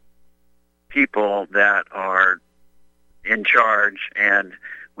brutal people that are in charge, and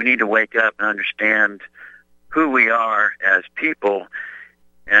we need to wake up and understand who we are as people.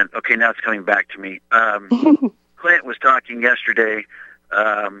 And okay, now it's coming back to me. Clint was talking yesterday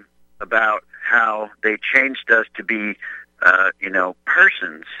about how they changed us to be,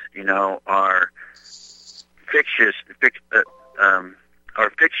 persons. Our fiction,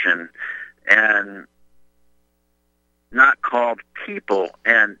 and not called people.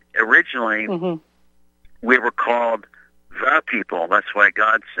 And originally, we were called the people. That's why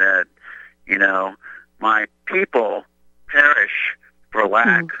God said, you know, my people perish for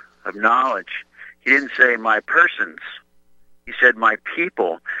lack of knowledge. He didn't say my persons. He said my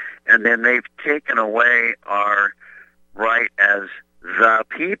people. And then they've taken away our right as the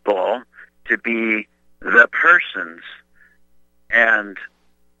people to be the persons. And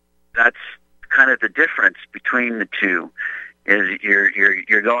that's kind of the difference between the two, is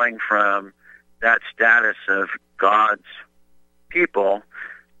you're going from that status of God's people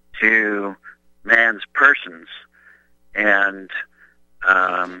to man's persons. And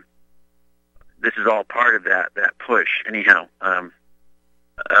this is all part of that push. Anyhow, I'll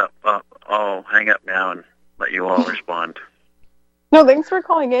hang up now and let you all respond. No, thanks for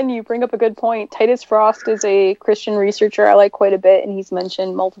calling in. You bring up a good point. Titus Frost is a Christian researcher I like quite a bit, and he's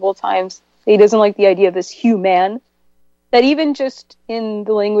mentioned multiple times that he doesn't like the idea of this human, that even just in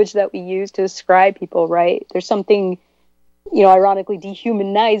the language that we use to describe people, right, there's something, you know, ironically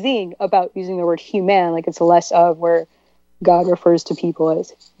dehumanizing about using the word human, like it's less of, where God refers to people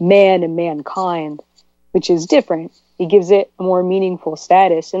as man and mankind, which is different. He gives it a more meaningful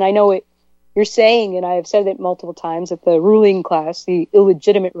status. And I know it, you're saying, and I have said it multiple times, that the ruling class, the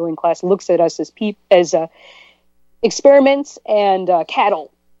illegitimate ruling class, looks at us as experiments and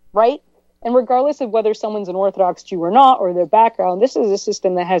cattle, right? And regardless of whether someone's an Orthodox Jew or not, or their background, this is a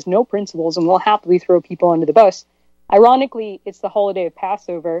system that has no principles and will happily throw people under the bus. Ironically, it's the holiday of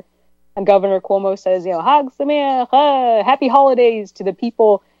Passover, and Governor Cuomo says, you know, Hag Sameach, happy holidays to the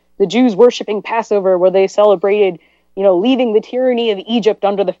people, the Jews worshiping Passover, where they celebrated, you know, leaving the tyranny of Egypt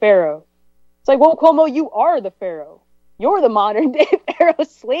under the Pharaoh. It's like, well, Cuomo, you are the Pharaoh. You're the modern-day Pharaoh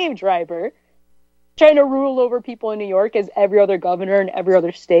slave driver, trying to rule over people in New York as every other governor in every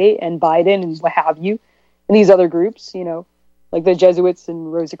other state, and Biden and what have you, and these other groups, you know, like the Jesuits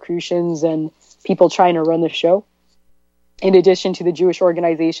and Rosicrucians and people trying to run the show. In addition to the Jewish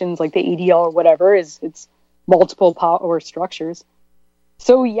organizations like the ADL or whatever, it's multiple power structures.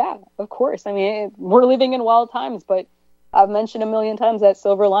 So yeah, of course. I mean, we're living in wild times, but I've mentioned a million times that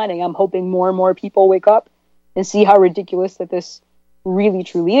silver lining. I'm hoping more and more people wake up and see how ridiculous that this really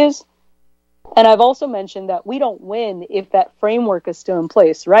truly is. And I've also mentioned that we don't win if that framework is still in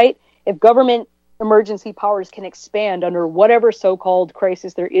place, right? If government emergency powers can expand under whatever so-called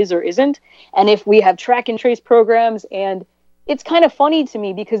crisis there is or isn't, and if we have track and trace programs, and it's kind of funny to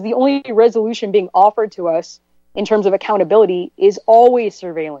me because the only resolution being offered to us in terms of accountability is always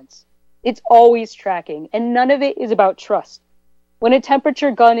surveillance. It's always tracking, and none of it is about trust. When a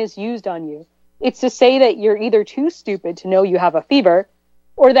temperature gun is used on you, it's to say that you're either too stupid to know you have a fever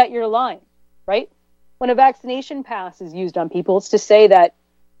or that you're lying, right? When a vaccination pass is used on people, it's to say that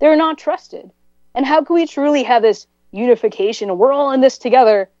they're not trusted. And how can we truly have this unification? We're all in this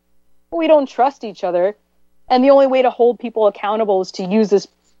together, but we don't trust each other. And the only way to hold people accountable is to use this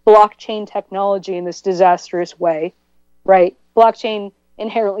blockchain technology in this disastrous way, right? Blockchain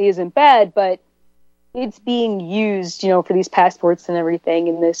inherently isn't bad, but it's being used, you know, for these passports and everything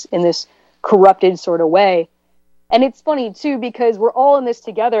in this corrupted sort of way. And it's funny too, because we're all in this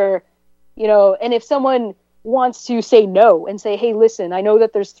together, you know, and if someone wants to say no and say, hey, listen, I know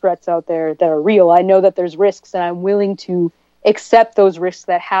that there's threats out there that are real. I know that there's risks, and I'm willing to accept those risks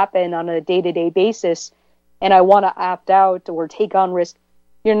that happen on a day-to-day basis, and I want to opt out or take on risk.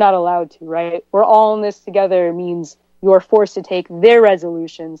 You're not allowed to, right? We're all in this together means you are forced to take their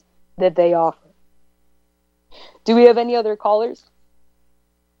resolutions that they offer. Do we have any other callers?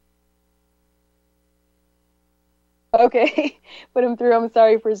 Okay, put him through. I'm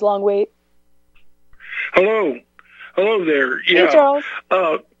sorry for his long wait. Hello there. Yeah. Hey, Charles.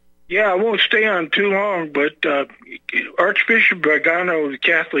 I won't stay on too long, but Archbishop Vigano of the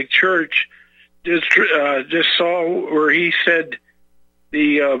Catholic Church just saw where he said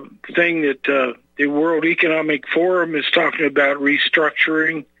the thing that the World Economic Forum is talking about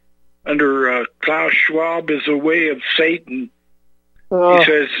restructuring under Klaus Schwab as a way of Satan. Oh. He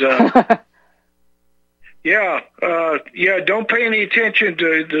says, don't pay any attention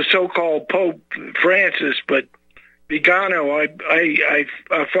to the so-called Pope Francis, but Vigano, I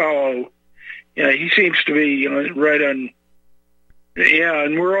follow. Yeah, he seems to be right on. Yeah,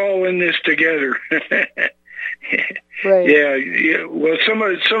 and we're all in this together. Right. Yeah. Well, some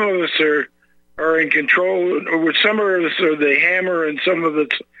of us are in control, or some of us are the hammer, and some of us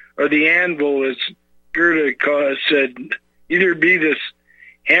are the anvil, as Goethe said. Either be this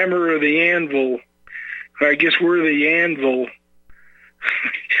hammer or the anvil. I guess we're the anvil.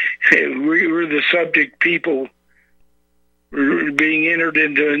 we're the subject people. We're being entered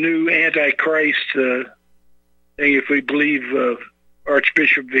into a new Antichrist thing if we believe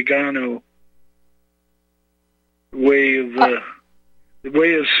Archbishop Vigano, the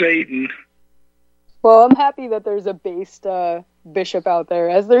way of Satan. Well, I'm happy that there's a based bishop out there,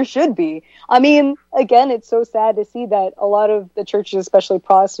 as there should be. I mean, again, it's so sad to see that a lot of the churches, especially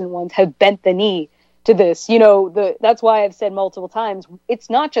Protestant ones, have bent the knee to this. You know, that's why I've said multiple times, it's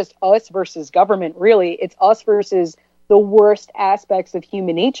not just us versus government, really. It's us versus the worst aspects of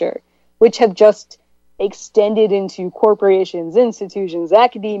human nature, which have just extended into corporations, institutions,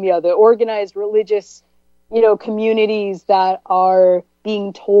 academia, the organized religious, communities that are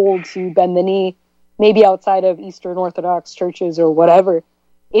being told to bend the knee, maybe outside of Eastern Orthodox churches or whatever.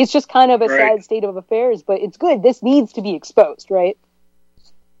 It's just kind of a sad state of affairs, but it's good. This needs to be exposed, right?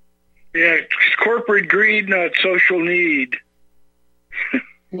 Yeah, it's corporate greed, not social need.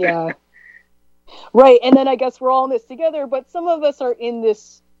 Yeah. Right, and then I guess we're all in this together, but some of us are in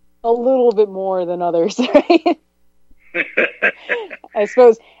this a little bit more than others, right? I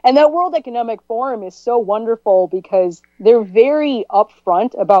suppose. And that World Economic Forum is so wonderful because they're very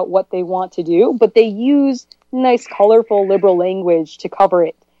upfront about what they want to do, but they use nice, colorful, liberal language to cover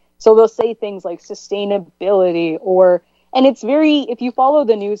it. So they'll say things like sustainability and it's very, if you follow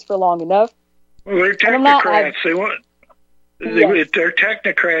the news for long enough. Well, they're technocrats. They're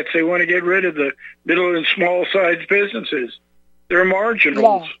technocrats. They want to get rid of the middle and small-sized businesses. They're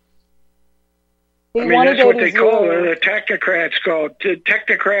marginals. Yeah. That's what they call it. The technocrats called.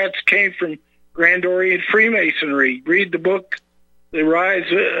 Technocrats came from Grand Orient Freemasonry. Read the book, The Rise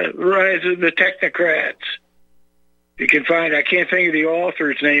of the Technocrats. You can find, I can't think of the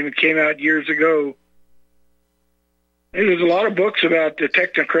author's name. It came out years ago. There's a lot of books about the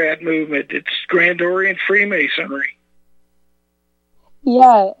technocrat movement. It's Grand Orient Freemasonry.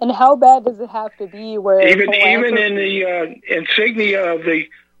 Yeah, and how bad does it have to be where... Even in the insignia of the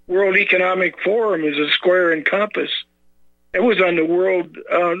World Economic Forum is a square and compass. It was on the world...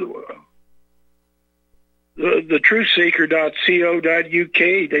 the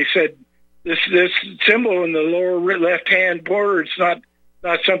truthseeker.co.uk. They said this symbol in the lower left-hand border, it's not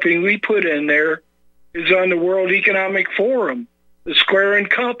something we put in there, is on the World Economic Forum, the square and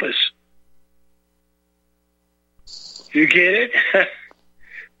compass. You get it?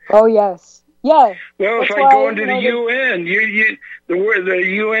 Oh, yes. Yeah. Well, that's if I go into the UN, the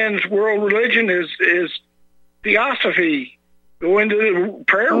UN's world religion is theosophy. Go into the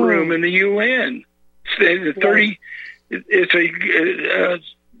prayer room in the UN.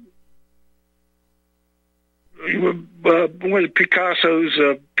 One of Picasso's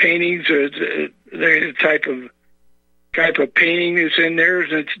paintings, the type of painting that's in there,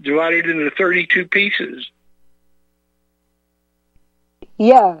 and it's divided into 32 pieces.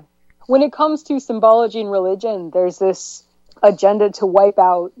 Yeah. When it comes to symbology and religion, there's this agenda to wipe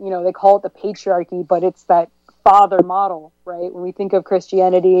out, they call it the patriarchy, but it's that father model, right? When we think of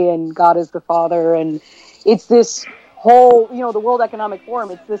Christianity and God as the father, and it's this whole, the World Economic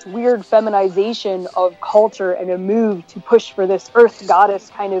Forum, it's this weird feminization of culture and a move to push for this earth goddess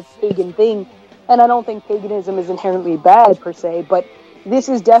kind of pagan thing. And I don't think paganism is inherently bad per se, but this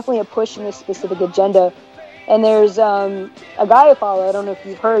is definitely a push in a specific agenda. And there's a guy I follow, I don't know if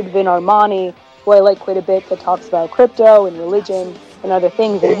you've heard, Vin Armani, who I like quite a bit, that talks about crypto and religion and other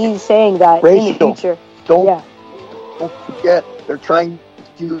things, and he's saying that in the future... Don't forget, they're trying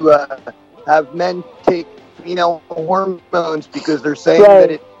to have men take female hormones because they're saying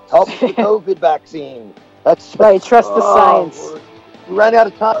that it helps the COVID vaccine. That's right. Trust the science. We ran out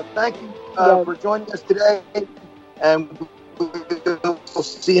of time. Thank you for joining us today, and we'll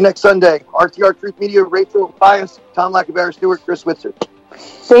see you next Sunday. RTR Truth Media, Rachel Pius, Tom Lackabear Stewart, Chris Switzer.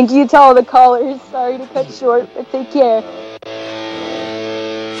 Thank you to all the callers. Sorry to cut short, but take care.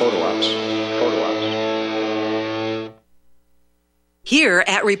 Photo ops. Here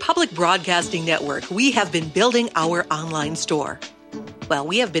at Republic Broadcasting Network, we have been building our online store. Well,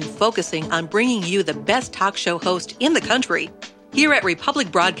 we have been focusing on bringing you the best talk show host in the country. Here at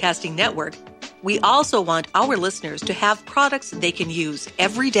Republic Broadcasting Network, we also want our listeners to have products they can use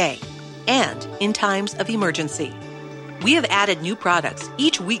every day and in times of emergency. We have added new products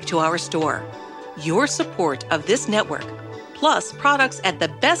each week to our store. Your support of this network, plus products at the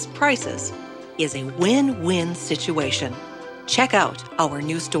best prices, is a win-win situation. Check out our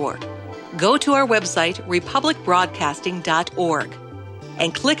new store. Go to our website, republicbroadcasting.org,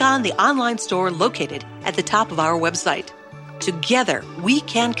 and click on the online store located at the top of our website. Together, we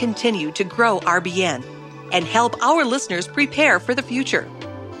can continue to grow RBN and help our listeners prepare for the future.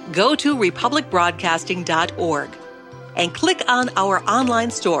 Go to republicbroadcasting.org and click on our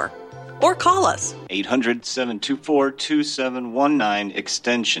online store or call us. 800-724-2719,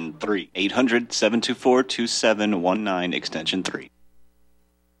 extension 3. 800-724-2719, extension 3.